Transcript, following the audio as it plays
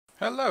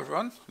Hello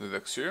everyone,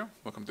 odedex here.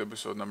 Welcome to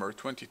episode number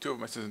 22 of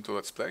my Season 2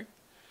 Let's Play.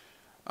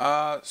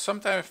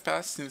 Some time have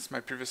passed since my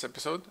previous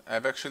episode.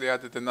 I've actually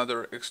added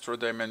another extra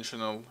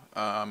dimensional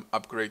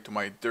upgrade to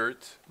my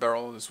dirt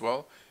barrel as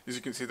well. As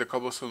you can see, the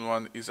cobblestone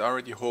one is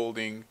already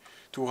holding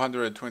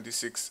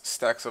 226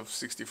 stacks of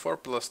 64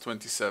 plus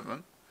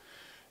 27.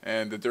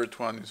 And the dirt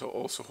one is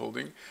also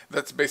holding.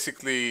 That's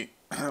basically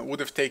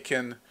would have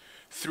taken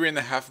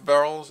 3.5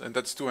 barrels, and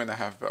that's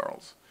 2.5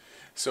 barrels.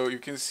 So you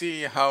can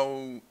see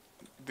how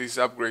these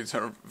upgrades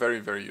are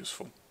very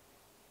useful.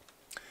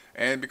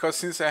 And because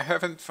since I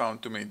haven't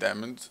found too many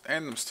diamonds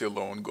and I'm still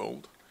low on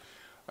gold,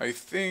 I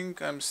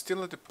think I'm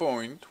still at the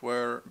point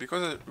where,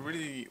 because I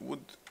really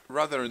would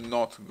rather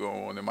not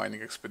go on a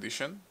mining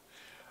expedition,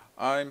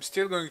 I'm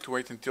still going to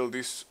wait until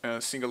this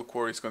single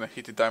quarry is going to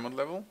hit the diamond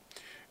level.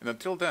 And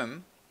until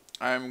then,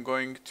 I'm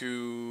going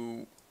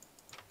to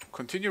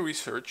continue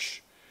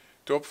research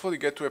to hopefully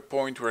get to a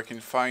point where I can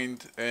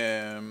find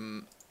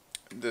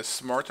the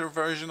smarter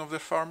version of the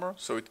farmer,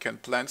 so it can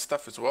plant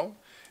stuff as well,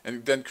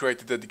 and then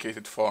create a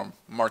dedicated farm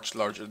much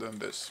larger than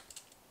this.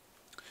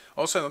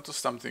 Also, I noticed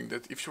something,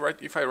 that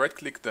if I right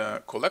click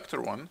the collector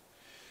one,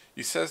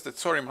 it says that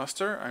sorry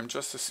master, I'm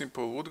just a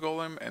simple wood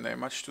golem and I'm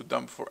much too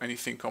dumb for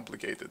anything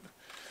complicated.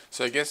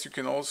 So I guess you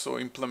can also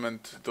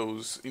implement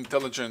those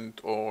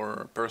intelligent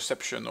or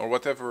perception or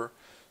whatever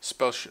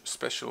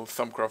special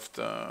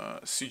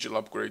Thumbcraft sigil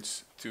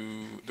upgrades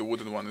to the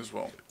wooden one as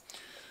well.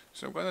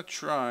 So I'm gonna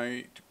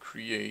try to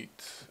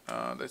create,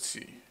 let's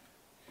see,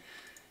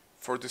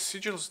 for the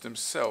sigils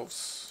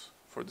themselves,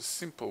 for the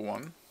simple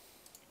one,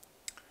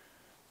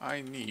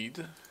 I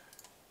need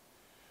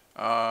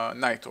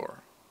night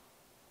ore.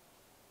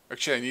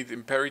 Actually, I need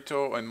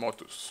Imperito and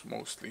Motus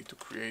mostly to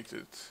create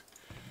it.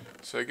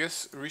 So I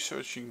guess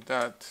researching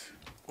that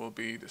will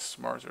be the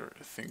smarter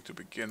thing to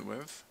begin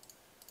with.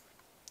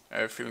 I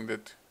have a feeling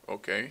that,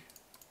 okay,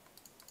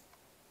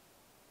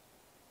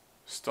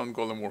 stone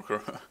golem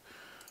worker.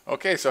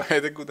 Okay, so I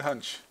had a good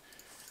hunch.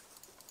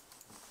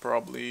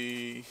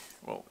 Probably,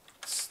 well,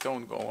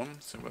 stone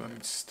golem, so I'm gonna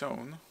need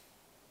stone.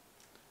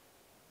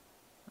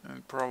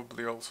 And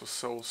probably also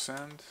soul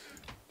sand.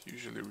 It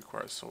usually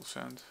requires soul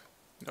sand.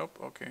 Nope,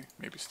 okay,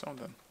 maybe stone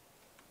then.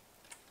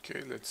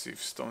 Okay, let's see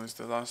if stone is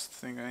the last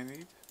thing I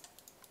need.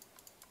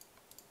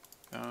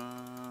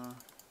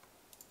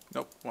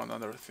 Nope, one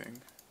other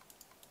thing.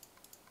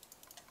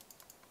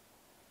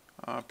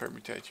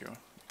 Permutatio.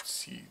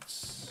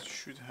 Seeds.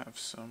 Should have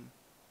some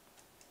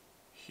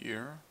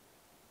here.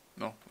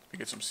 No, let me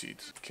get some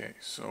seeds. Okay,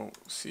 so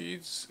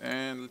seeds,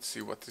 and let's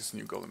see what this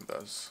new golem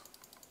does.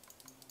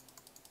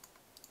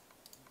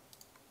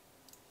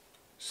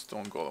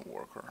 Stone golem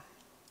worker.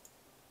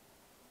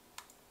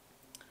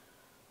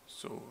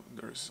 So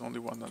there's only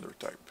one other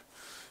type.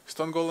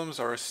 Stone golems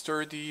are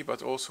sturdy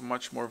but also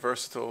much more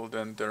versatile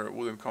than their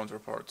wooden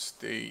counterparts.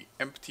 They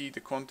empty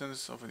the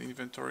contents of an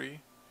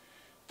inventory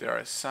they are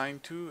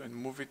assigned to and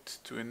move it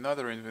to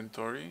another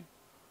inventory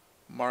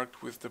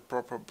marked with the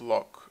proper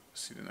block.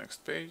 See the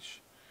next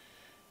page.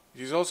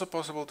 It is also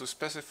possible to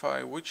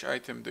specify which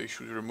item they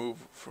should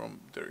remove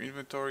from their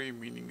inventory,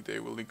 meaning they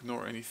will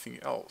ignore anything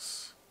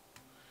else.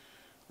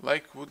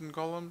 Like wooden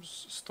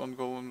golems, stone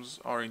golems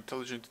are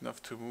intelligent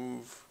enough to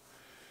move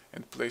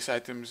and place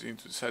items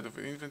into the side of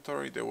an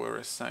inventory they were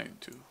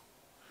assigned to.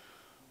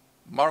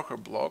 Marker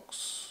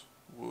blocks,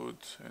 wood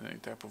and any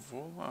type of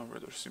wool,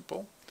 rather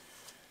simple,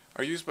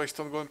 are used by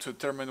stone golems to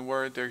determine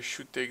where they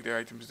should take the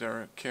items they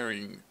are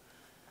carrying.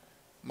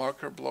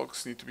 Marker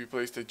blocks need to be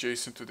placed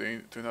adjacent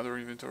to another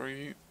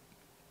inventory,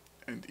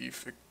 and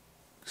if a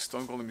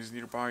stone golem is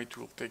nearby, it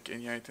will take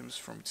any items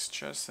from its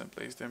chest and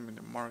place them in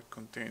the marked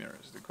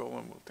containers. The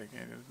golem will take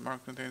any of the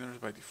marked containers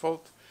by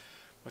default,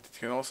 but it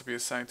can also be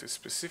assigned to a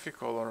specific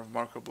color of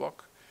marker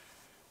block,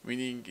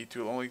 meaning it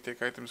will only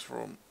take items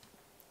from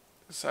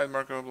the side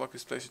marker block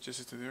is placed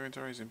adjacent to the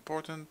inventory is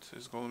important,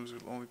 as golems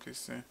will only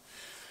place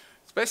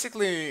It's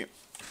basically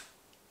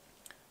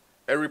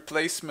a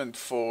replacement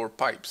for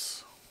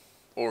pipes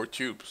or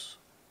tubes.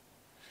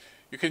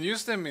 You can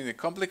use them in a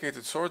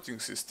complicated sorting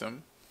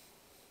system,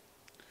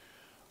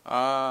 but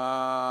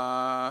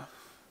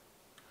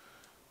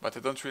I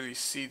don't really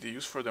see the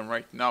use for them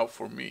right now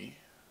for me.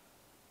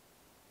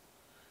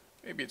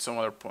 Maybe at some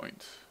other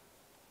point.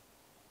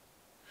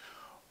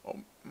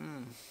 Oh,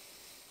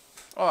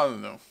 I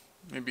don't know.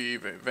 Maybe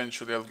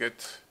eventually I'll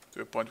get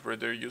to a point where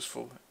they're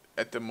useful.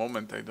 At the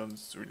moment I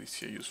don't really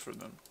see a use for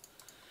them.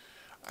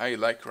 I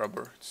like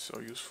rubber, it's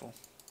so useful.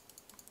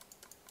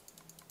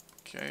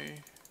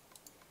 Okay,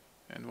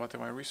 and what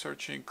am I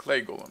researching?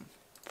 Clay golem.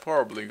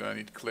 Probably gonna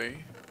need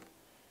clay.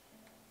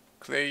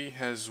 Clay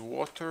has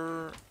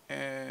water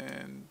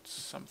and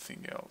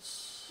something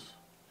else.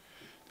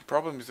 The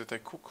problem is that I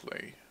cook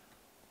clay.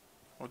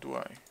 Or do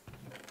I?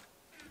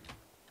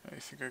 I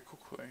think I cook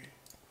clay.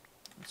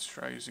 Let's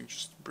try using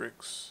just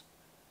bricks.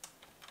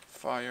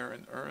 Fire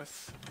and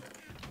earth.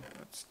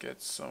 Let's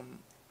get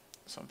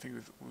something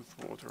with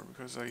water,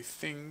 because I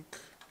think,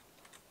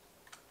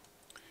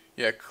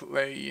 yeah,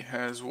 clay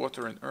has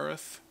water and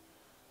earth,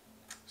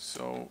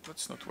 So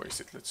let's not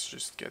waste it. Let's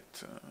just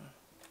get a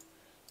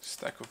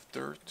stack of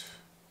dirt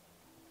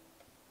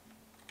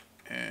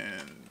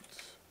and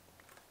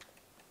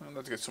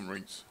let's get some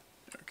reeds.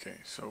 Okay,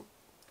 so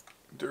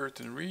dirt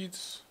and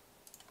reeds.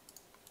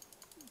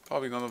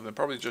 Probably none of them.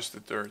 Probably just the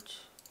dirt.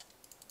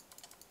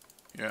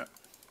 Yeah.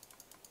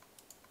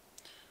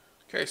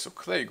 Okay, so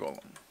clay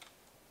golem.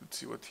 Let's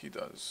see what he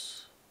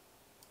does.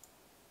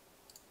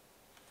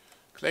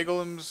 Clay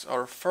golems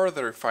are a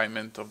further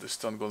refinement of the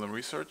stone golem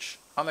research.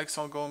 Unlike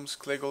stone golems,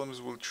 clay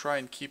golems will try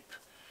and keep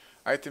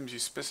items you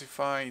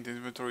specify in the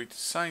inventory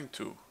assigned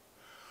to.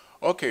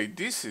 Okay,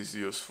 this is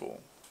useful.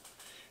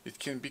 It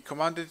can be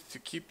commanded to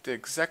keep the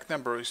exact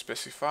number you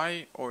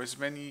specify, or as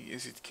many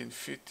as it can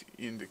fit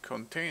in the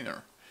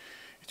container.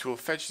 It will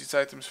fetch these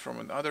items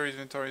from other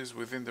inventories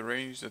within the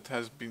range that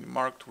has been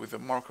marked with a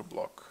marker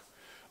block.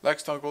 Like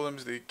stone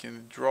golems, they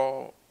can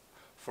draw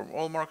from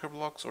all marker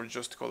blocks or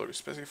just color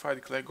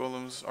specified. Clay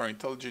golems are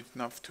intelligent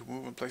enough to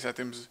move and place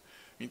items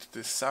into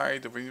the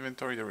side of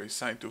inventory they are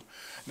assigned to.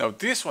 Now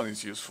this one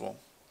is useful.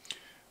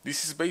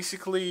 This is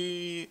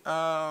basically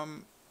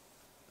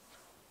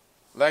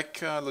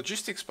like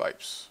logistics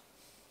pipes.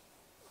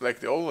 Like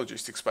the old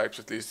logistics pipes,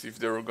 at least. If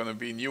there are going to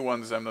be new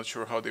ones, I'm not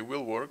sure how they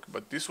will work,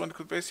 but this one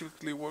could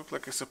basically work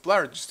like a supply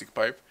logistic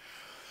pipe,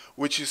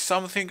 which is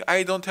something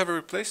I don't have a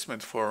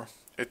replacement for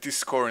at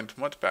this current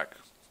mod pack.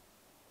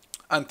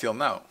 Until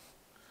now.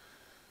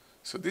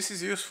 So this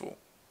is useful.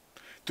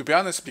 To be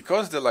honest,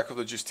 because the lack of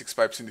logistics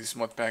pipes in this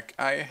mod pack,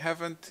 I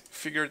haven't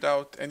figured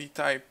out any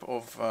type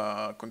of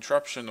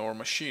contraption or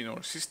machine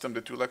or system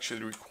that will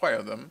actually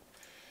require them,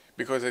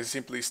 because I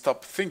simply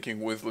stopped thinking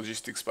with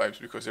logistics pipes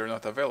because they're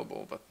not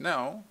available. But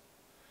now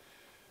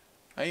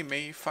I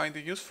may find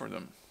a use for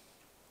them.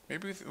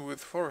 Maybe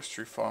with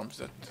forestry farms,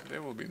 that they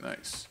will be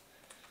nice.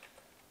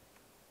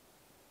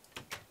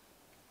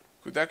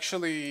 Could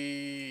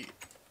actually...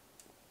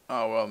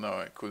 oh well, no,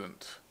 I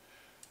couldn't.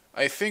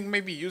 I think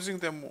maybe using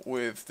them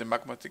with the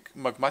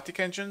magmatic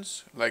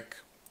engines, like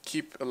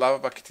keep a lava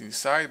bucket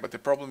inside, but the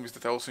problem is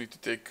that I also need to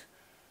take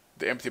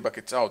the empty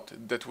buckets out.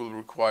 That will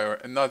require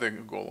another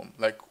golem,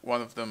 like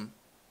one of them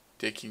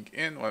taking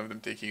in, one of them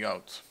taking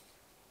out,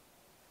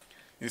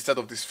 instead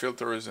of these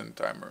filters and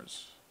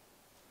timers.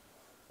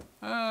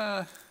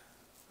 I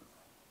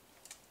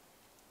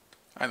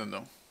don't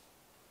know.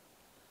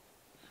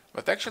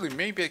 But actually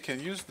maybe I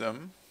can use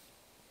them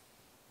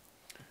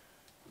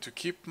to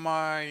keep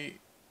my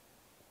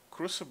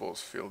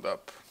crucibles filled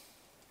up.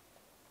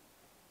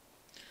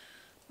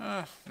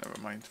 Never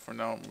mind. For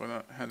now I'm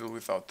gonna handle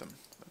without them.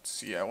 Let's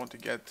see, I want to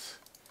get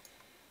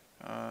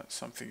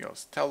something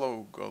else.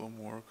 Tallow golem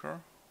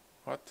worker.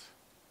 What?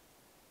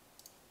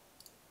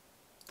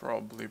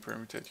 Probably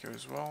permitted here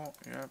as well.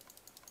 Yep.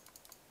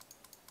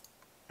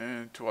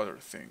 And two other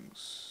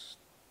things.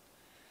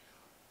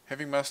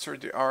 Having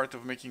mastered the art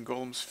of making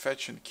golems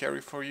fetch and carry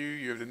for you,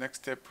 you have the next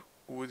step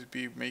would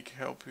be make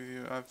help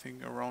with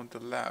everything around the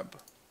lab.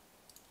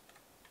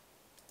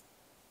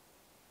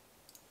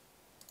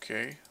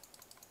 Okay.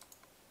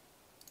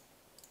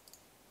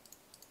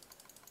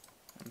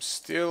 I'm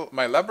still...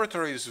 my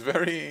laboratory is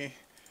very...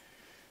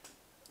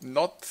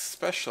 not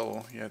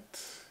special yet.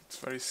 It's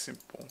very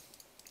simple.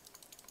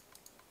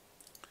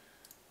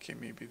 Okay,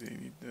 maybe they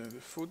need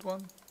the food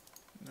one?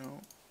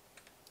 No.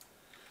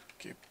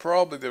 Okay,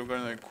 probably they're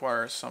gonna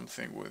acquire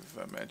something with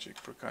magic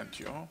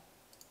Percantio.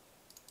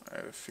 I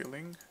have a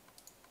feeling.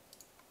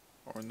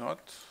 Or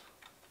not.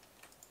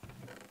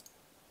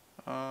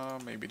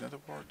 Maybe nether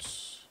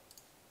warts.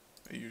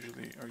 They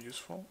usually are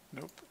useful.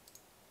 Nope.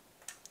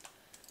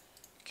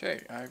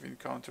 Okay, I've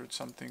encountered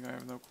something I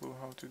have no clue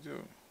how to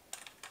do.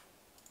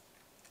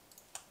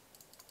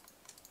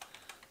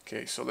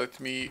 Okay, so let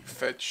me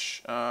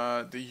fetch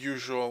the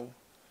usual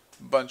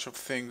bunch of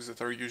things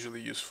that are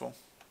usually useful.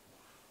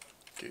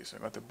 Okay, so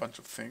I got a bunch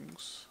of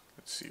things.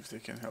 Let's see if they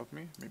can help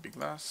me. Maybe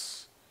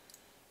glass.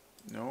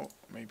 No.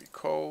 Maybe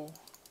coal.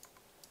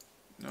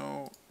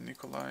 No.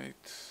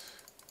 Nicolite.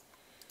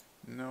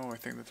 No, I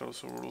think that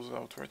also rules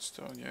out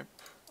redstone. Yep.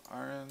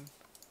 Iron.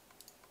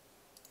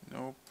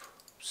 Nope.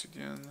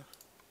 Obsidian.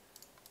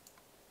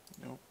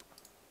 Nope.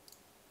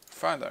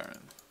 Fine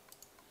iron.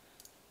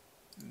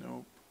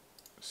 Nope.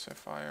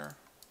 Sapphire.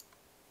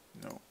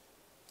 No.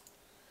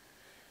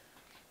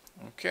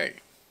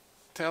 Okay.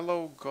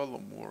 Tallow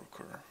golem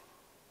worker.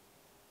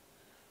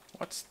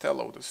 What's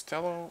tallow? Does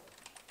tallow...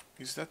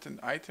 is that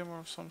an item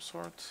of some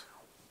sort?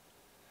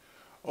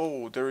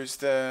 Oh, there is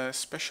the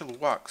special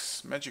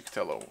wax. Magic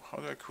tallow. How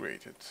do I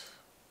create it?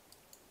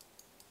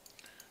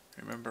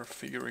 Remember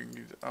figuring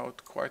it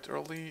out quite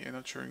early and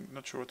not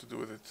sure what to do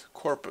with it.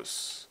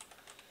 Corpus.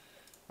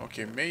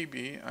 Okay,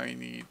 maybe I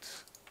need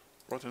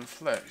rotten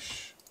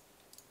flesh.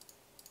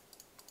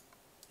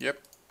 Yep.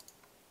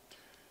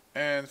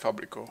 And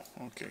Fabrico.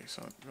 Okay,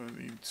 so I'm gonna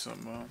need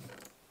some... I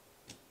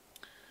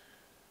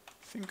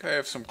think I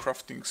have some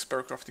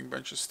spare crafting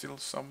benches still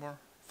somewhere,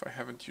 if I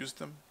haven't used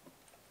them.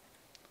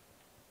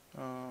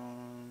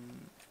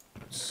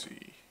 Let's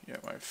see. Yeah,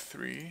 I have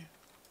 3.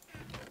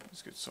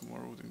 Let's get some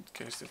more wood in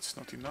case that's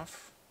not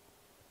enough.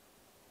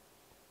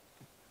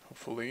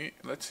 hopefully.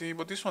 Let's see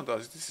what this one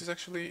does. This is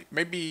actually,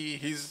 maybe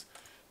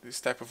this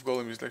type of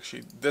golem is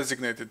actually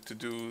designated to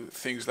do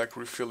things like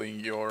refilling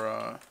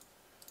your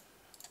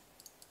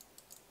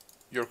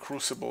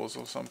crucibles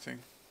or something.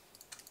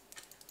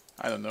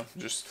 I don't know,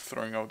 just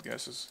throwing out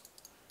guesses.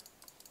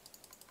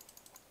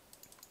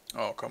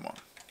 Oh, come on.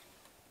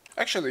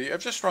 Actually, I've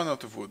just run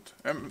out of wood.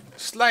 I'm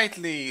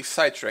slightly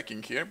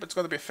sidetracking here, but it's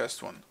gonna be a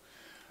fast one.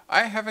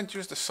 I haven't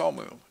used a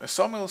sawmill. A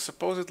sawmill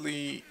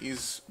supposedly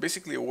is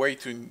basically a way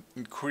to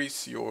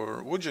increase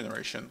your wood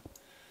generation.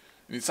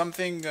 And it's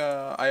something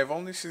I have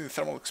only seen in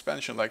thermal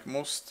expansion, like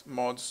most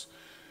mods,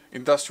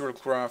 industrial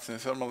craft and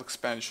thermal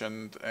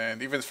expansion,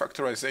 and even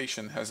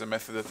factorization has a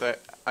method that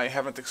I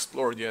haven't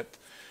explored yet.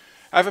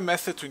 I have a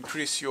method to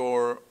increase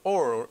your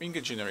ore or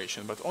ingot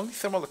generation, but only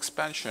thermal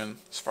expansion,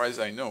 as far as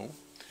I know,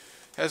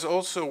 has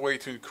also a way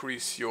to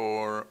increase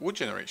your wood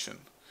generation.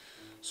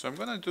 So I'm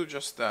gonna do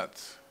just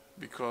that,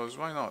 because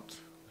why not?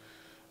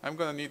 I'm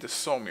gonna need a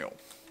sawmill.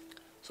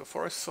 So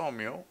for a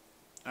sawmill,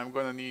 I'm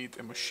gonna need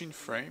a machine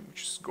frame,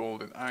 which is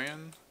gold and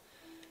iron,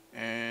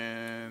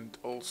 and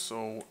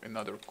also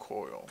another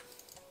coil.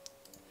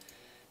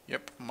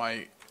 Yep,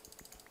 my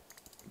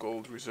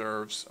gold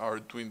reserves are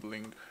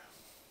dwindling.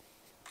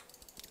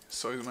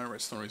 So is my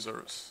redstone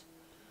reserves.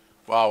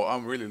 Wow,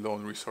 I'm really low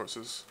on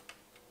resources.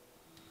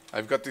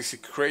 I've got this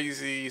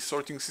crazy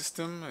sorting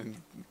system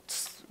and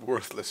it's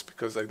worthless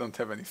because I don't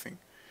have anything.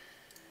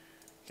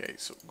 Okay,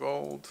 so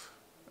gold.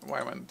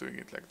 Why am I doing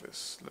it like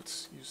this?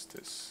 Let's use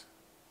this.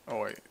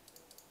 Oh wait,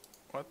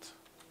 what?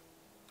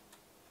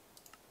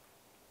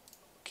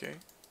 Okay,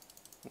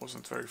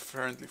 wasn't very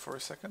friendly for a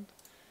second.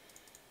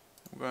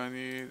 I'm gonna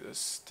need a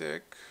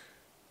stick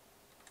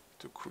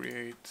to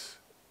create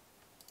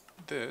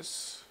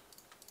this.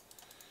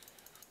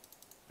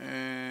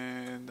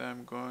 And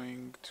I'm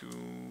going to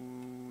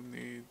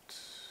need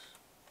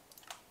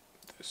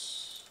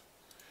this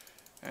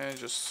and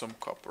just some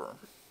copper.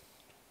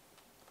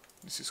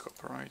 This is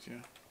copper, right?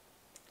 Yeah.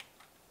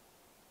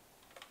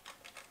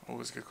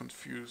 Always get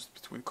confused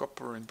between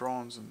copper and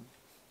bronze, and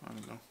I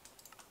don't know.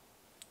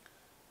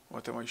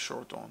 What am I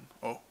short on?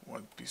 Oh,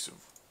 one piece of.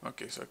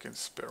 Okay, so I can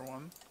spare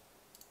one.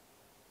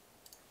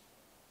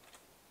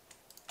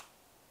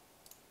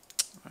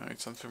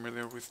 It's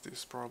unfamiliar with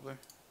this probably.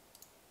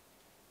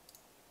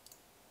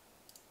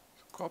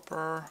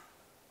 Copper.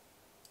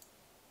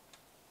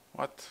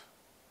 What?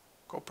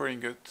 Copper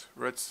ingot,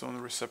 redstone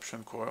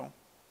reception coil.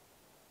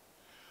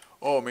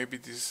 Oh, maybe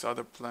these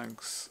other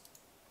planks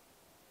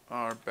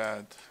are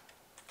bad.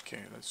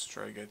 Okay, let's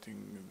try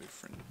getting a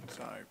different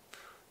type.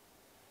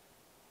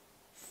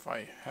 If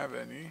I have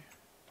any.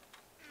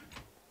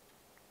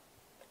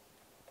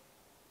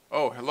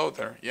 Oh, hello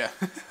there. Yeah.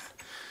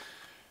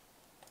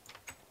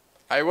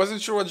 I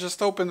wasn't sure what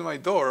just opened my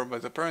door,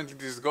 but apparently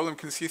this golem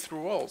can see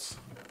through walls.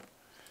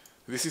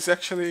 This is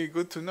actually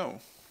good to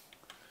know.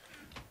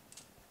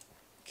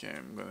 Okay,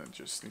 I'm gonna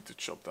just need to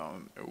chop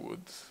down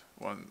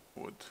one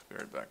wood, be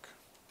right back.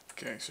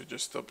 Okay, so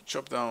just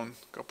chop down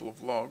a couple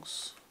of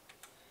logs.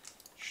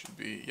 Should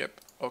be, yep,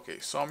 okay,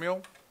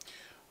 sawmill.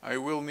 I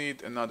will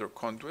need another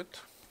conduit.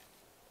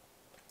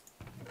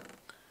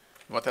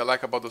 What I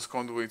like about those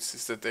conduits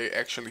is that they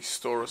actually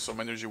store some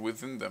energy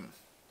within them.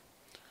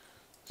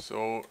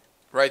 So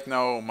right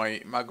now my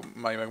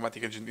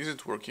magmatic engine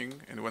isn't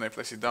working, and when I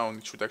place it down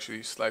it should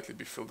actually slightly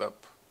be filled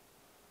up.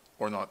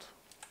 Or not.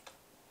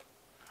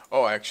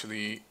 Oh,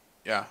 actually,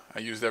 yeah, I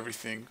used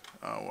everything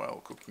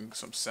while cooking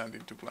some sand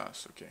into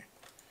glass. Okay.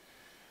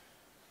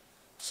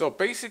 So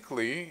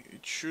basically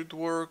it should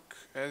work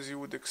as you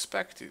would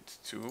expect it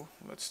to.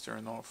 Let's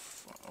turn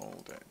off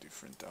all the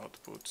different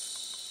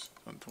outputs.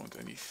 Don't want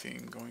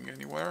anything going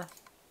anywhere.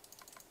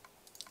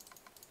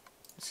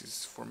 This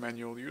is for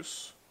manual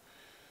use.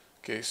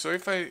 Okay, so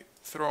if I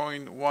throw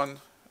in one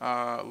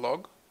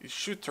log, it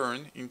should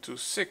turn into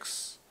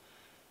 6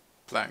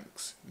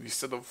 planks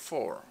instead of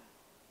 4.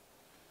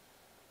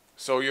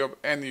 So you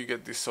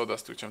get this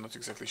sawdust, which I'm not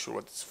exactly sure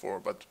what it's for,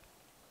 but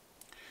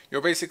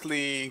you're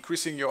basically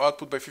increasing your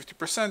output by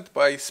 50%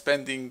 by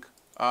spending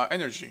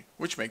energy,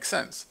 which makes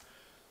sense.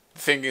 The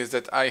thing is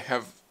that I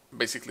have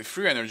basically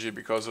free energy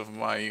because of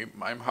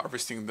I'm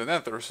harvesting the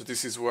nether, so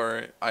this is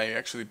where I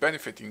actually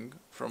benefiting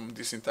from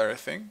this entire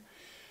thing.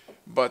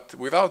 But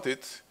without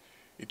it,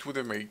 it would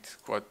have made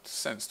quite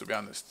sense, to be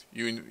honest.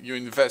 You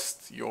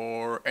invest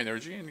your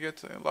energy and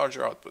get a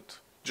larger output,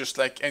 just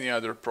like any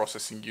other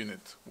processing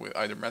unit with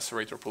either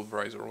macerate or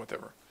pulverize or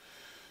whatever.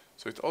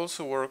 So it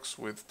also works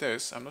with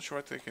this. I'm not sure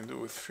what they can do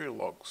with 3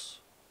 logs.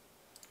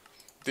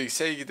 They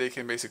say they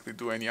can basically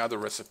do any other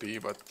recipe,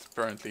 but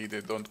apparently they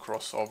don't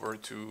cross over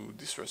to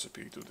this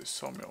recipe, to this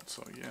sawmill.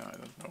 So yeah, I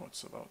don't know what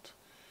it's about.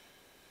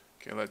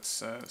 Okay,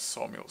 let's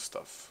sawmill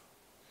stuff.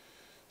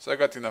 So I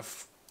got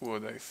enough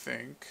wood, I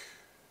think,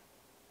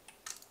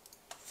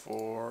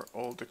 for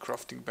all the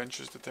crafting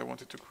benches that I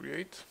wanted to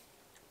create.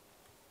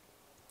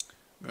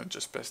 I'm gonna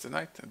just pass the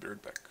night and be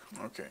right back.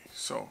 Okay,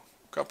 so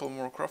a couple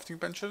more crafting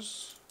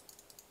benches.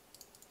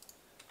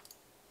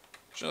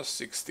 Just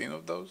 16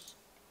 of those.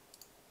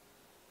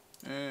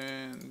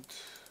 And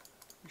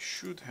we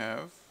should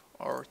have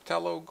our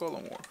tallow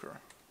golem worker.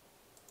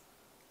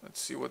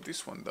 Let's see what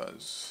this one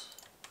does.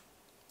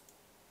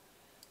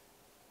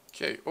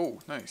 Okay, oh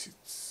nice,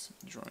 it's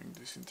drawing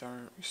this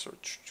entire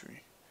research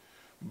tree.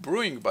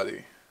 Brewing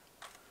buddy.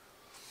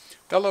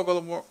 Tallow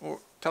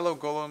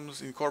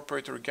golems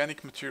incorporate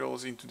organic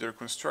materials into their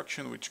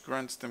construction, which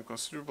grants them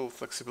considerable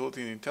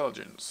flexibility and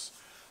intelligence.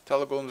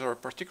 Tallow golems are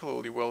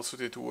particularly well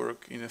suited to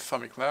work in a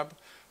atomic lab,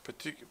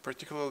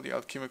 particularly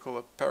alchemical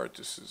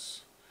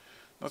apparatuses.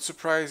 Not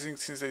surprising,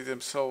 since they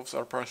themselves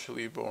are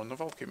partially born of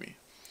alchemy.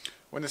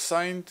 When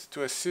assigned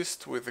to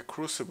assist with the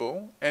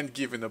crucible and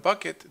given a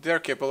bucket, they are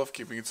capable of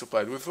keeping it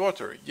supplied with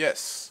water.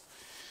 Yes,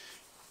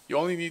 you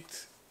only need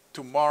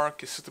to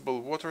mark a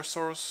suitable water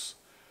source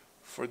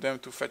for them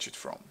to fetch it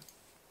from.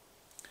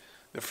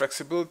 The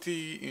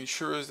flexibility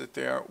ensures that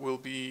they will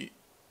be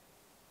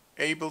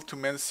able to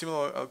mend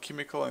similar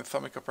alchemical and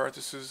atomic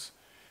apparatuses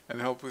and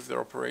help with their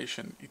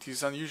operation. It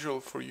is unusual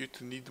for you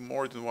to need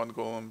more than one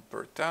golem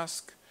per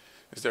task,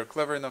 as they are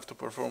clever enough to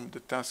perform the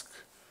task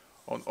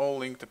on all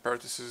linked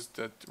apparatuses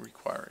that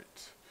require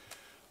it.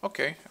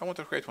 Okay, I want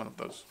to create one of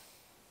those.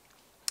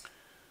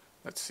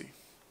 Let's see.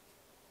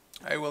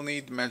 I will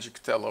need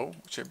magic tallow,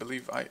 which I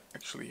believe I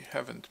actually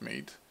haven't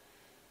made.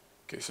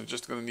 Okay, so I'm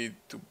just gonna need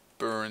to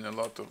burn a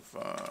lot of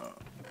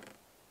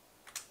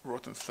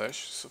rotten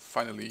flesh, so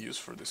finally use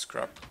for the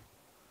scrap.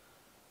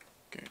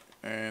 Okay,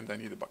 and I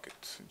need a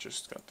bucket. I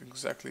just got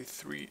exactly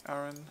 3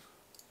 iron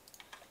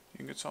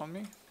ingots on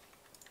me.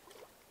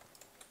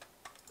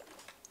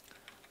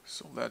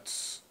 So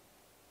let's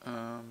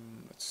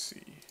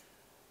see.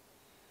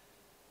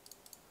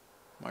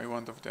 My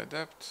wand of the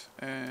adept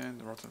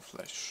and rotten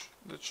flesh.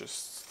 Let's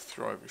just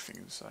throw everything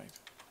inside.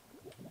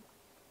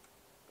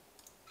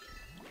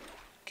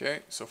 Okay,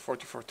 so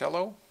 44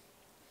 tallow.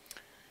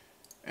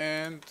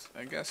 And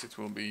I guess it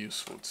will be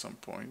useful at some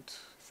point.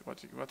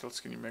 What else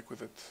can you make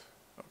with it?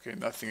 Okay,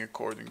 nothing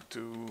according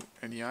to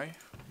NEI.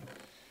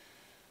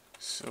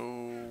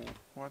 So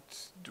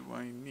what do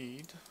I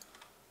need?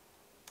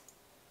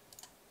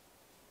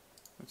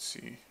 Let's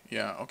see.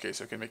 Yeah, okay,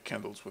 so I can make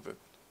candles with it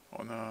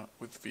on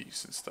with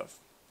these and stuff.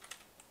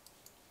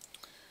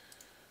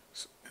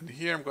 So, and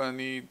here I'm gonna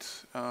need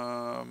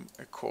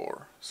a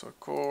core. So a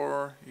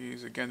core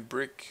is again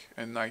brick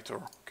and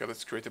nitor. Okay,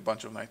 let's create a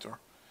bunch of nitor.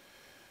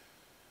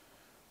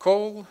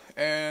 Coal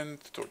and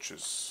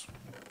torches.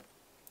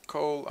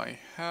 Coal I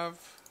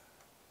have.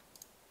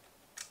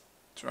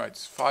 That's right,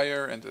 it's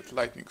fire and that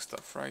lightning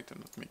stuff, right? I'm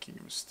not making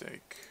a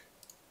mistake.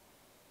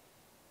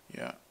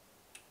 Yeah.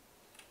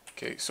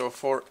 Okay, so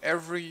for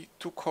every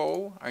 2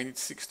 coal, I need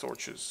 6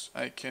 torches.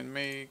 I can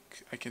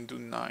do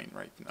 9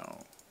 right now.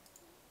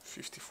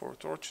 54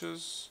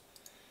 torches.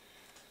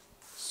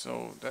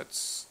 So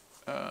that's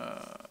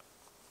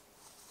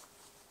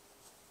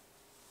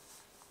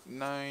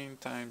 9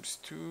 times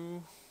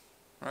 2,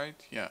 right?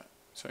 Yeah,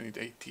 so I need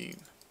 18.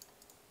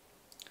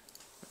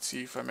 Let's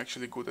see if I'm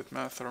actually good at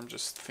math or I'm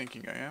just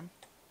thinking I am.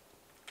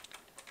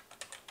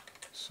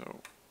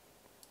 So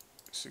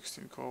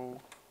 16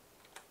 coal.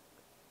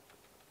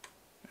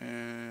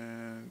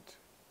 And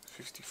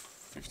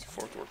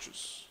 54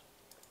 torches.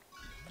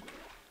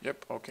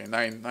 Yep, okay,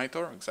 9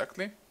 nitor,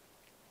 exactly.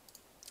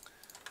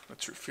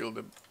 Let's refill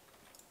the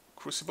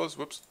crucibles,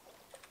 whoops.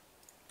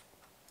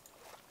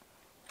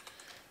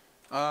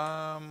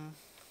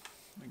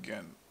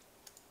 Again,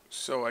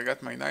 so I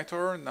got my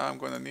nitor, now I'm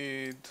gonna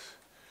need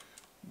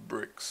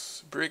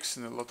bricks. Bricks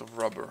and a lot of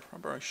rubber.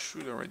 Rubber I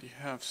should already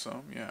have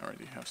some, yeah, I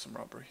already have some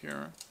rubber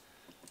here.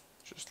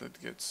 Just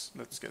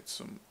let's get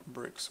some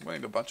bricks. I'm gonna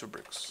need a bunch of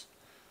bricks.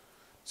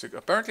 It's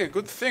apparently a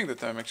good thing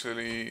that I'm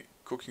actually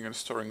cooking and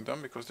storing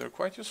them, because they're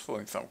quite useful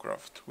in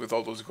Thaumcraft, with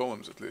all those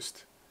golems at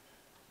least.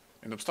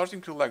 And I'm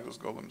starting to like those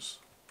golems.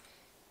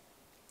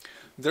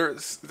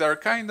 They're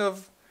kind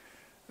of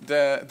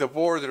the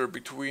border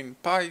between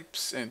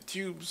pipes and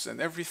tubes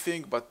and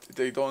everything, but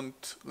they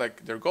don't,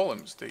 like, they're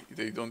golems.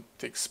 They don't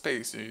take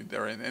space.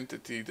 They're an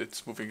entity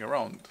that's moving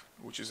around,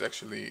 which is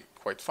actually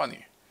quite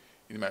funny,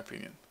 in my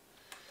opinion.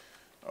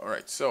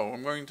 Alright, so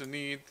I'm going to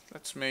need,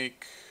 let's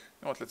make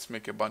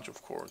a bunch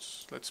of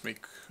cores. Let's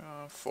make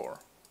 4.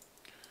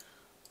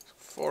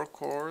 4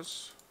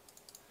 cores.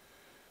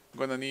 I'm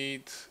gonna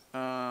need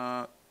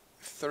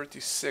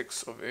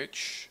 36 of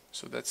each,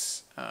 so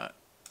that's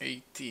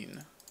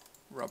 18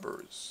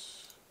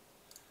 rubbers.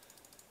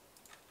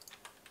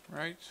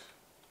 Right?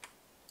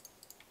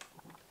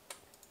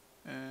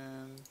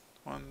 And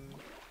 1.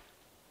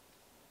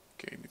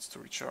 Okay, it needs to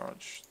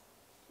recharge.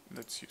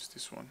 Let's use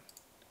this one.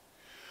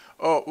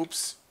 Oh,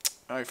 oops,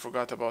 I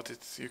forgot about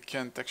it. You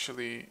can't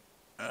actually...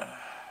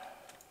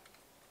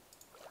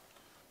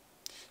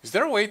 Is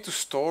there a way to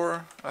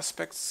store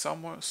aspects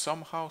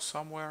somehow,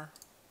 somewhere?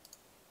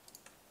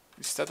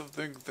 Instead of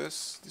doing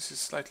this? This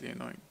is slightly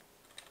annoying.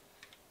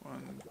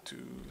 1,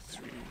 2,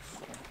 3,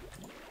 4.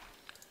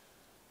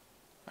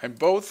 I'm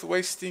both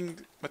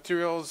wasting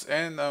materials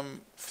and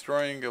I'm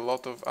throwing a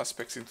lot of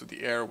aspects into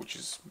the air, which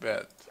is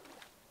bad.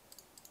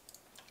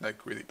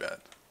 Like, really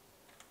bad.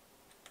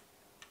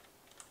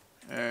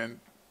 And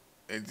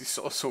This is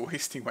also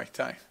wasting my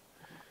time.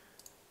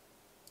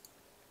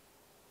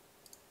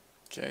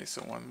 Okay,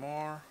 so one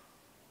more.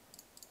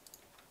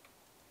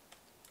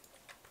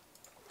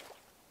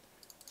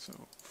 So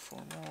 4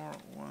 more.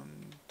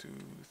 1, 2,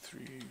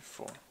 3,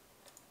 4.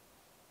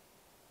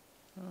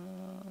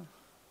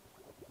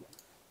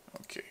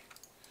 Okay.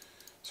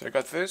 So I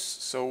got this.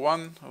 So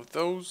 1 of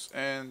those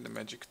and the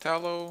magic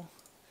tallow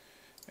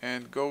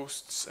and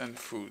ghosts and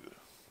food.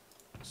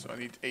 So I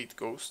need 8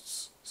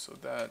 ghosts. So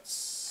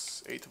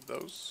that's 8 of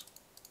those.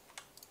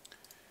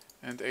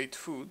 And 8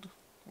 food,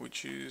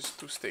 which is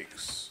 2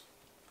 steaks.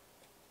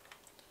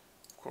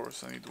 Of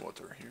course I need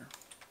water here.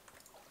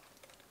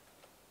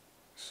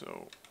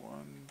 So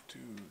 1, 2,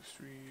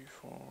 3,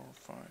 4,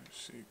 5,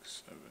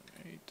 6, 7,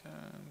 8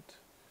 and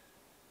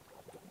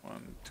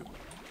 1, 2.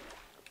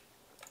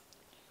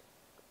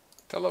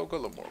 Tallow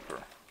golem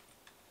worker.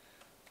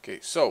 Okay,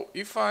 so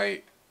if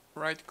I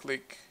right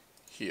click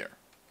here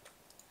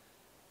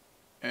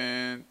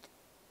and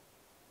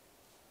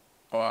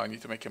I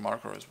need to make a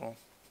marker as well.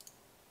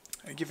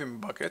 I give him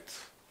a bucket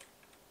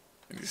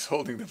and he's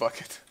holding the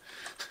bucket.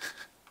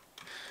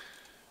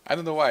 I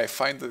don't know why I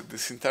find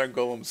this entire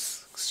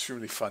golems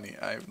extremely funny.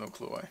 I have no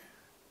clue why.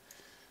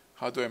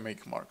 How do I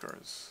make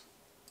markers?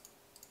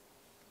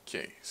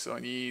 Okay, so I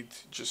need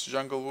just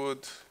jungle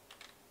wood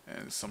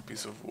and some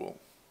piece of wool.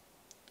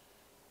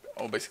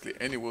 Oh, basically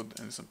any wood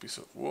and some piece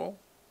of wool.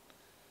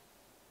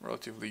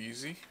 Relatively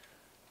easy.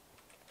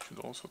 Should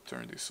also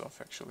turn this off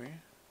actually.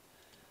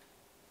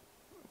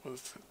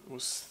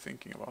 Was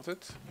thinking about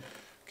it.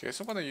 Okay,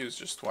 so I'm gonna use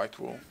just white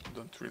wool.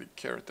 Don't really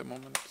care at the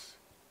moment.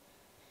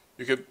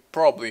 You could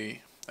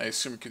probably, I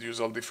assume you could use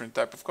all different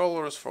type of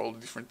colors for all the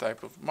different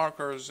type of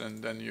markers,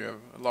 and then you have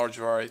a large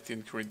variety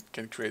and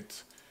can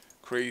create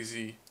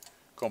crazy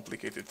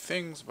complicated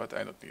things, but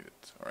I don't need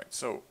it. Alright,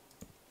 so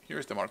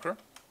here's the marker.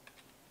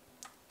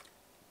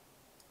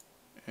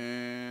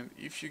 And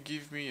if you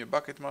give me a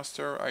bucket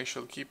master, I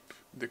shall keep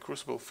the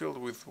crucible filled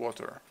with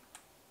water.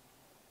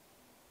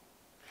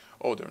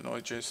 Oh, there are no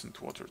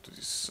adjacent water to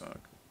this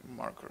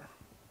marker.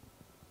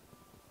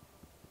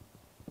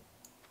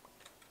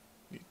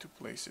 Need to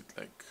place it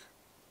like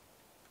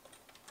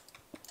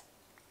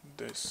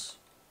this.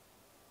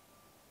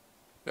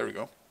 There we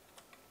go.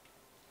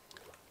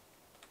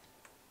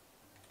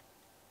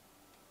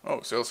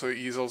 Oh, so also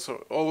he's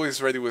also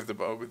always ready with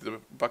the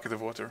bucket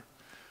of water.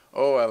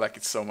 Oh, I like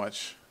it so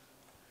much.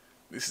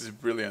 This is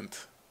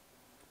brilliant.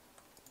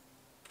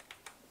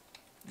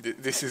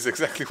 This is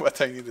exactly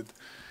what I needed.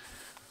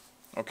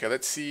 Okay,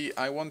 let's see.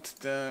 I want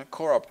the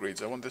core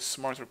upgrades. I want the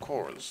smarter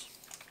cores.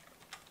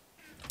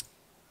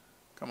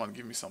 Come on,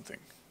 give me something.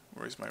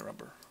 Where is my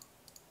rubber?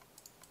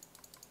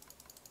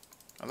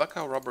 I like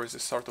how rubber is the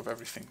start of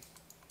everything.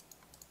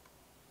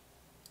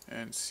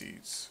 And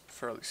seeds.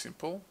 Fairly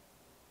simple.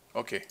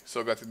 Okay, so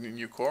I got the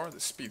new core, the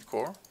speed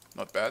core.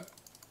 Not bad.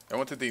 I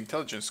wanted the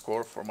intelligence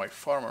core for my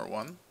farmer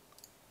one.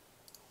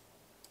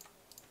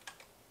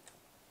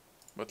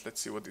 But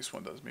let's see what this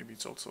one does. Maybe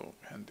it's also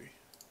handy.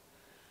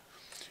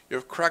 You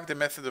have cracked the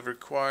method of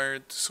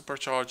required to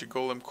supercharge a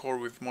golem core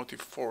with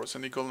motive force.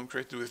 Any golem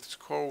created with this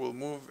core will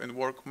move and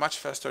work much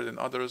faster than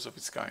others of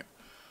its kind.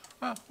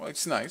 Ah, well,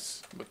 it's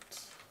nice, but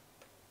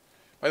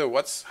by the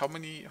way, how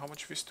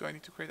much vis do I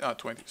need to create? Ah,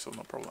 20, so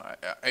no problem.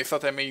 I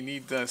thought I may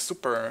need a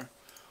super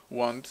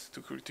wand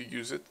to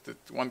use it.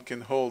 That one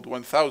can hold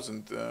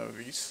 1000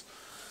 vis,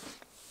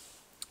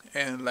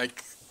 and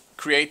like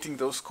creating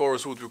those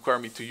cores would require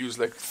me to use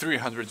like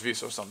 300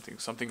 vis or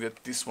something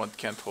that this one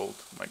can't hold,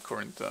 my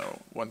current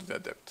wand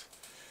adept.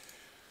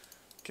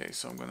 Okay,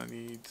 so I'm gonna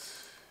need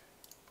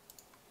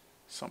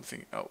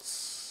something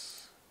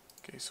else.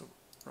 Okay, so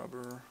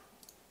rubber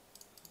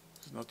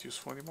is not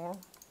useful anymore.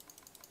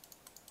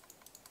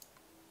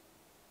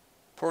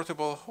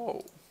 Portable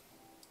hole.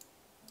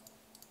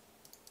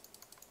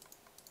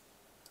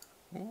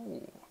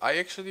 Ooh,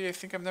 I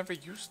think I've never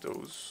used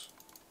those,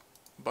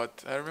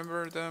 but I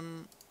remember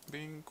them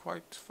being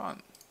quite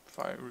fun, if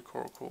I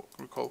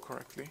recall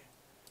correctly.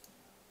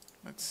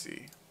 Let's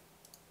see.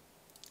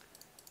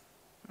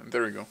 And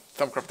there we go.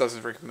 Thumbcraft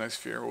doesn't recognize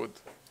firewood.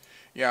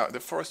 Yeah, the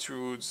forestry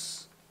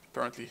woods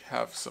apparently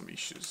have some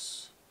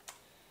issues.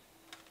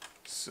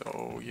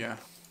 So yeah.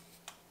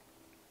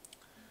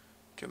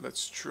 Okay,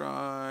 let's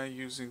try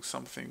using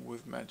something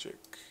with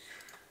magic.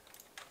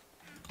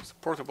 The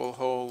portable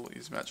hole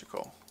is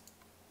magical.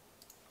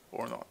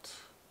 Or not.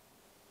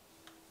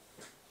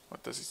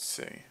 What does it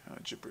say?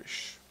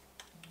 Gibberish.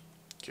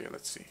 Okay,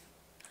 let's see.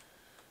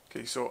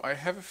 Okay, so I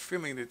have a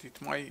feeling that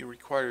it might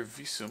require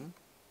visum,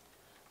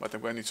 but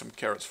I'm gonna need some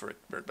carrots for it.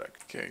 Right back.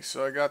 Okay,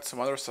 so I got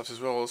some other stuff as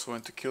well. Also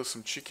went to kill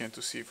some chicken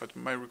to see if it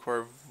might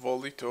require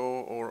Volito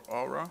or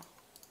Aura.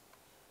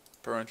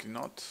 Apparently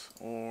not.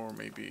 Or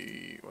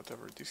maybe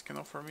whatever this can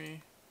offer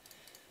me.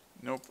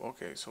 Nope.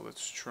 Okay, so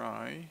let's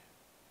try.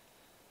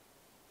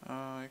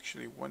 I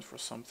actually went for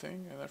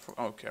something and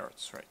oh,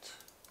 carrots, right.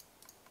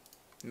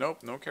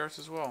 Nope, no carrots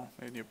as well.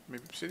 Maybe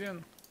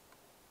obsidian?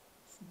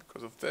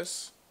 Because of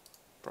this?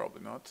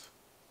 Probably not.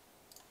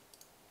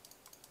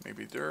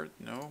 Maybe dirt?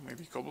 No.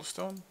 Maybe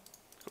cobblestone?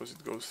 Because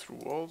it goes through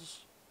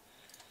walls?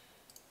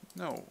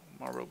 No.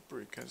 Marble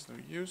brick has no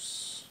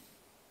use.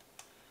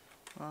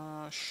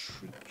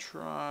 Should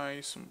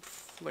try some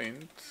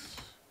flint.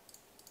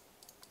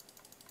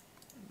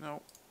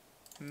 No.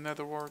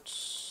 Nether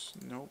warts?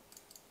 No.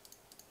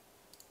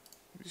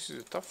 This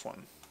is a tough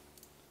one.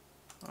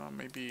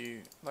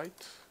 Maybe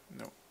light?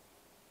 No.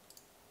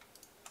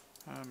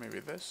 Maybe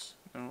this?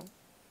 No.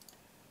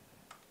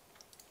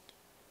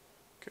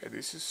 Okay,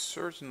 this is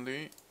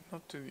certainly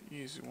not an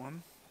easy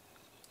one.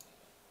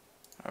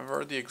 I've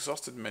already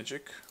exhausted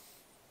magic.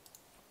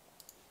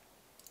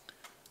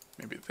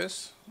 Maybe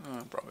this?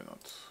 Probably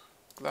not.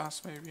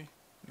 Glass, maybe?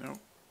 No.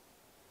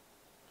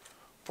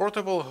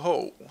 Portable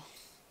hoe.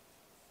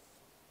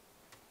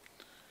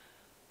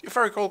 If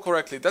I recall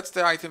correctly, that's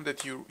the item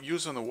that you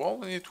use on a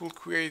wall and it will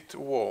create a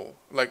wall.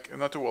 Like,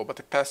 not a wall, but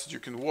a passage you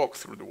can walk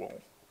through the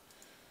wall.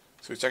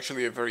 So it's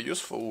actually a very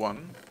useful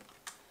one.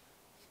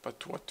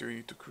 But what do we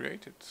need to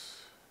create it?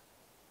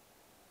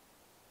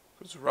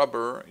 Because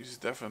rubber is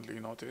definitely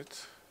not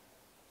it.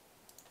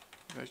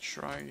 Let's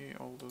try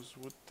all those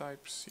wood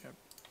types. Yep.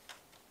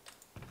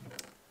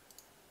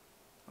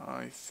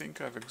 I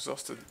think I've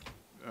exhausted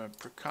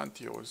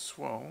Percantio as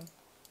well.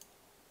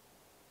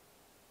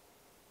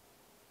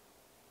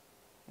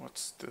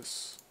 What's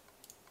this?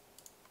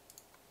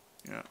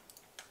 Yeah.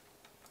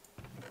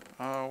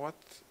 What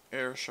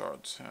air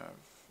shards have?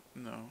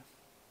 No.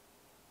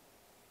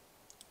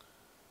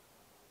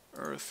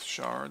 Earth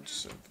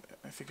shards.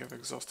 I think I've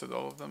exhausted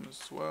all of them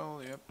as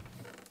well. Yep.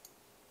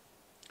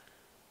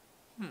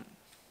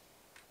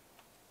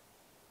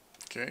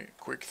 Okay,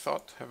 quick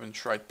thought. Haven't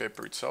tried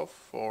paper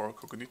itself or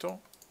cognito.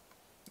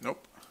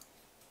 Nope.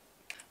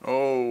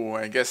 Oh,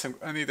 I guess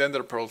I need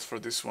ender pearls for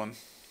this one.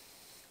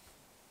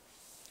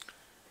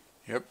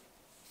 Yep.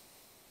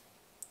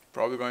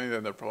 Probably gonna need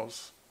ender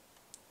pearls.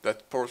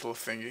 That portal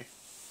thingy.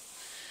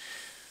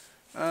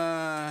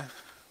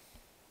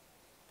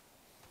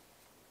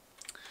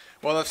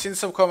 Well, I've seen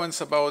some comments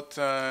about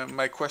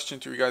my question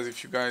to you guys,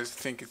 if you guys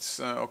think it's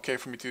okay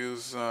for me to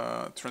use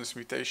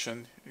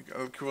transmutation,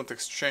 equivalent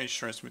exchange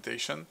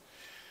transmutation,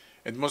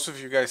 and most of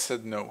you guys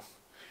said no.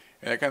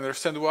 And I can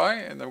understand why,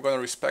 and I'm going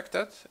to respect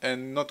that,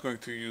 and not going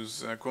to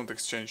use equivalent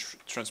exchange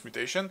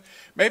transmutation.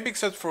 Maybe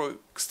except for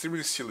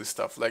extremely silly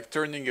stuff, like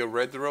turning a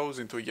red rose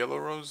into a yellow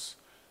rose.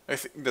 I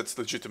think that's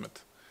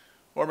legitimate.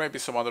 Or maybe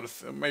some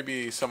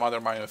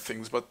other minor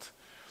things, but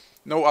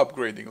no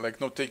upgrading, like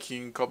no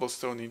taking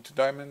cobblestone into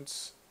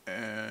diamonds,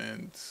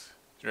 and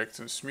direct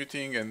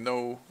transmuting, and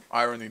no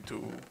iron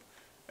into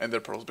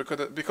ender pearls,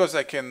 because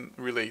I can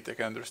relate, I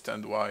can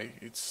understand why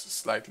it's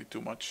slightly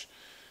too much.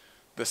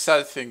 The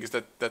sad thing is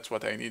that that's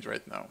what I need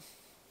right now.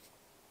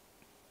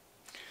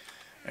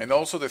 And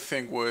also the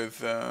thing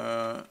with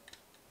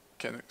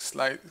can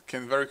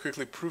very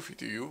quickly prove it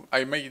to you.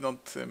 I may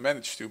not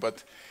manage to,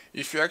 but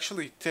if you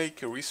actually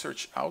take a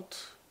research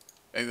out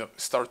and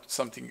start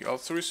something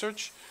else to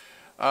research,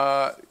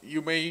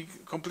 you may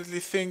completely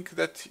think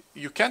that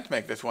you can't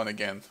make that one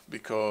again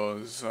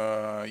because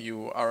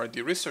you are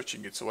already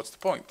researching it. So what's the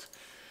point?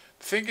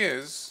 The thing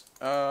is,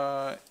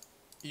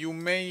 you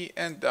may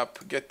end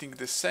up getting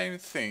the same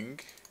thing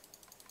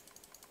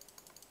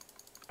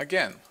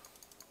again,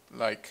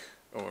 like,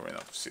 oh, I ran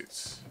out of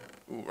seeds.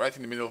 Ooh, right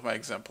in the middle of my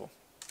example.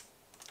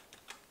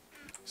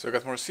 So I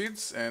got more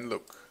seeds, and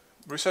look,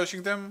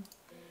 researching them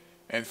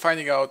and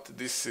finding out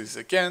this is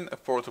again a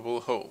portable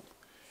hole.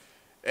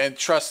 And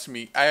trust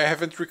me, I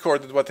haven't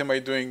recorded what am I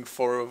doing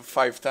for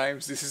 5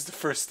 times. This is the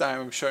first time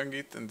I'm showing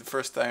it, and the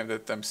first time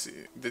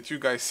that you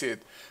guys see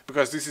it,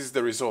 because this is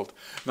the result.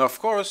 Now, of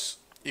course,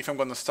 if I'm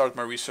going to start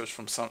my research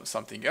from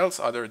something else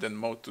other than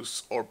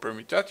Motus or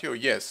Permutatio,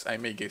 yes, I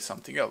may get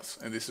something else,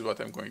 and this is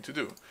what I'm going to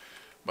do.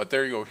 But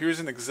there you go. Here's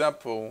an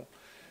example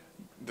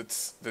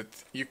that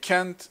you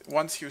can't,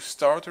 once you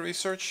start a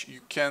research,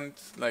 you can't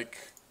like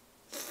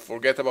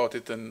forget about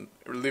it and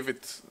leave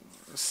it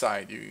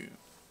aside.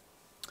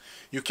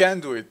 You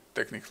can do it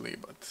technically,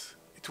 but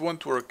it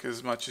won't work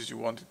as much as you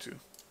want it to.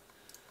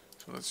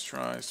 So let's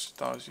try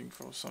starting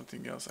from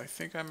something else. I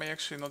think I may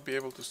actually not be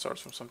able to start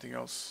from something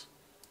else.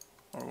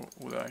 Or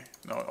would I?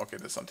 No, okay,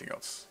 that's something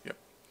else. Yep.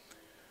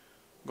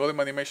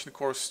 Golem animation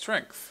core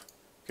strength.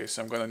 Okay,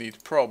 so I'm gonna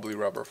need probably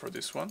rubber for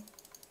this one.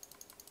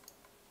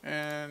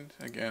 And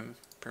again,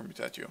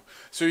 Permutatio.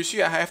 So you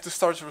see, I have to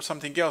start from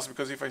something else,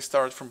 because if I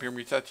start from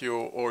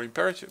Permutatio or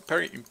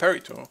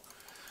Imperito,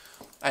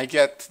 I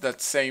get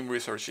that same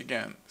research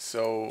again.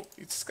 So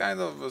it's kind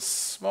of a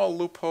small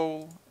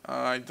loophole.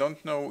 I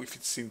don't know if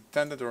it's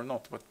intended or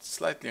not, but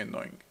slightly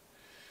annoying.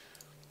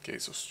 Okay,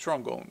 so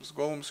strong golems.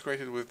 Golems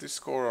created with this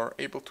core are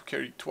able to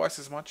carry twice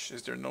as much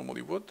as they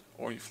normally would,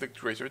 or inflict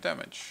greater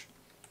damage.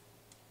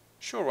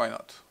 Sure, why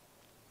not?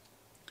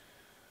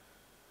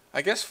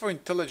 I guess for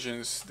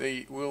intelligence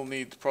they will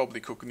need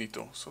probably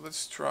cognito. So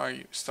let's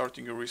try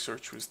starting a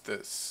research with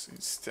this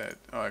instead.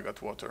 Oh, I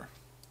got water.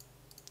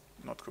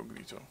 Not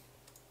cognito.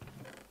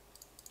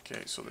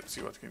 Okay, so let's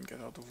see what I can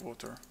get out of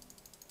water.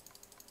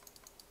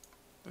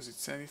 Does it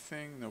say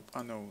anything? Nope,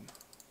 unknown.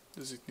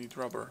 Does it need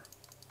rubber?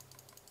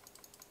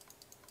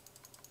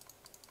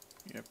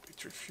 Yep,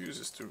 it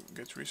refuses to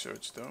get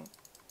researched though.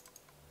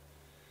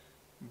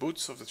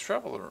 Boots of the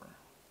Traveler.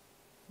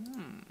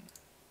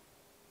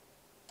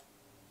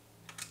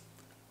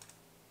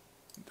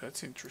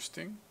 That's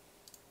interesting.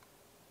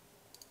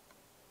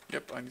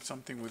 Yep, I need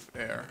something with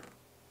air.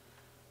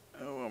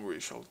 Oh, I'm really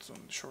short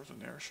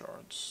on air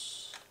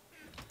shards.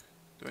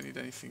 Do I need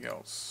anything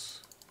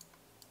else?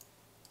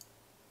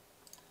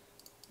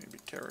 Maybe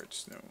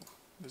carrots? No,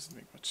 doesn't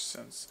make much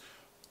sense.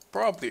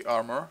 Probably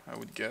armor, I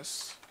would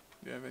guess.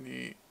 Do you have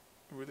any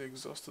really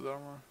exhausted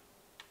armor?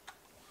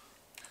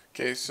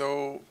 Okay,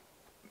 so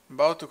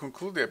about to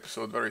conclude the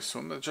episode very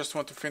soon. I just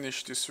want to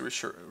finish this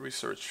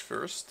research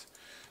first.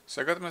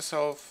 So I got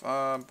myself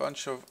a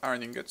bunch of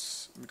iron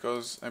ingots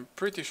because I'm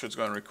pretty sure it's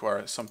going to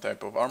require some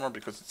type of armor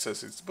because it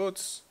says it's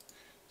boots,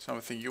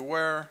 something you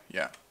wear.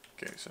 Yeah,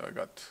 okay, so I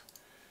got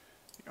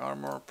the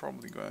armor,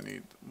 probably going to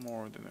need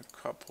more than a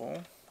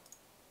couple.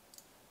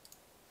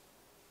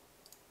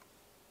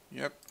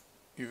 Yep,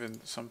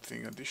 even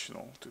something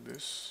additional to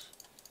this.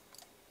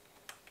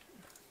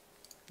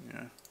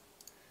 Yeah,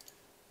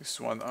 this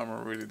one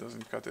armor really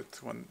doesn't cut it,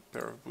 one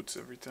pair of boots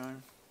every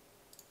time.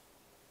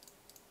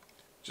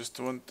 Just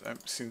want,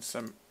 since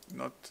I'm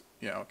not,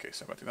 yeah, okay,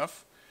 so I got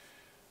enough.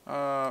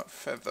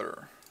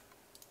 Feather.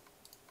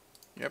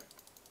 Yep.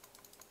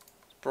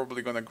 It's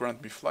probably gonna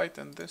grant me flight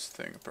and this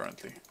thing,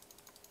 apparently.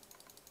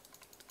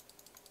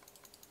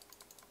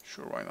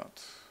 Sure, why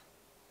not?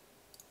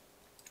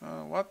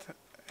 What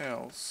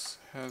else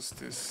has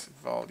this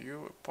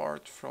value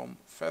apart from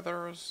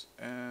feathers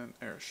and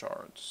air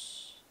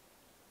shards?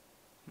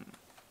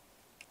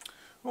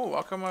 Oh,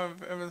 how come I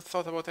haven't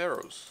thought about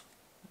arrows?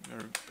 They're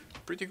a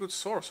pretty good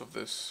source of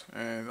this,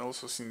 and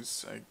also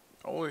since I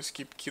always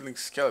keep killing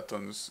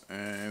skeletons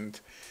and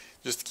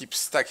just keep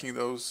stacking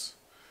those,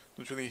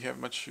 don't really have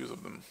much use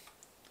of them,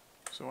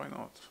 so why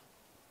not?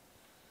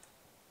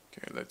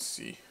 Okay, let's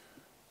see.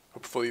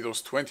 Hopefully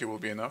those 20 will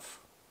be enough.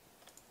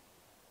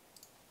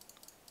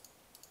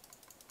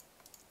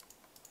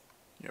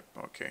 Yep,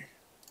 okay.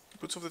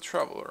 Boots of the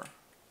Traveler.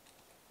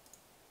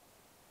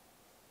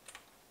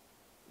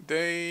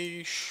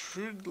 They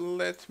should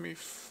let me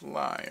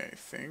fly, I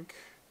think.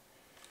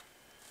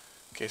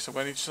 Okay, so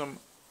I need some...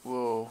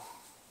 Whoa.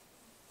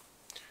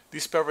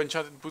 These pair of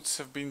enchanted boots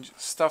have been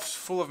stuffed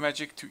full of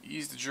magic to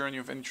ease the journey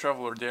of any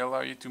traveler. They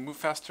allow you to move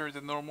faster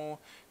than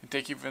normal and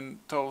take even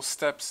tall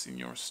steps in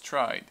your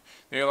stride.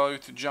 They allow you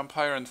to jump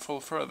higher and fall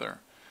further.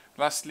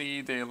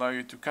 Lastly, they allow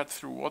you to cut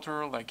through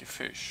water like a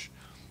fish.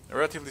 A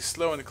relatively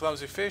slow and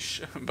clumsy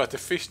fish, but a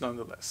fish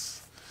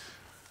nonetheless.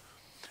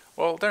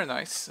 Well, they're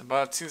nice,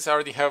 but since I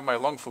already have my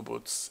longbow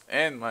boots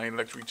and my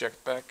electric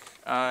jetpack,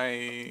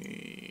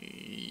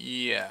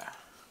 yeah.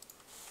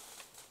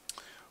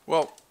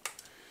 Well,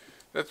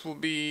 that will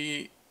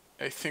be,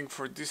 I think,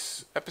 for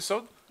this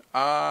episode.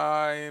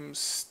 I'm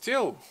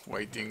still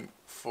waiting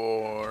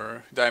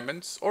for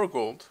diamonds, or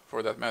gold,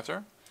 for that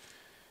matter.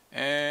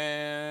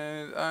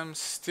 And I'm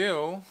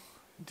still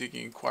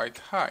digging quite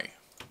high.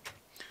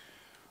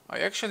 I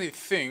actually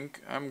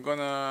think I'm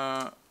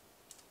gonna,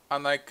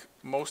 unlike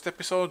most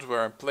episodes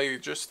where I play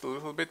just a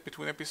little bit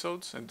between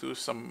episodes and do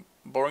some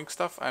boring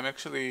stuff,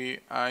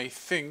 I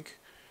think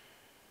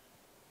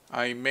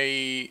I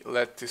may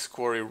let this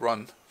quarry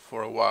run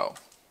for a while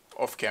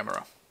off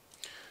camera,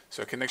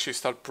 so I can actually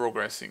start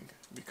progressing,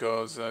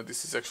 because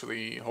this is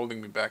actually holding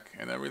me back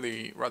and I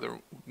really rather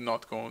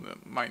not go on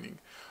mining.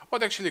 I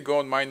would actually go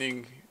on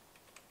mining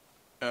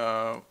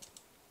at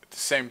the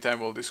same time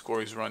while this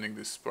quarry is running.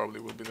 This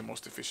probably will be the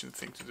most efficient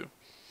thing to do.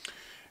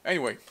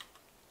 Anyway,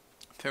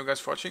 thank you guys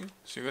for watching.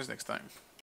 See you guys next time.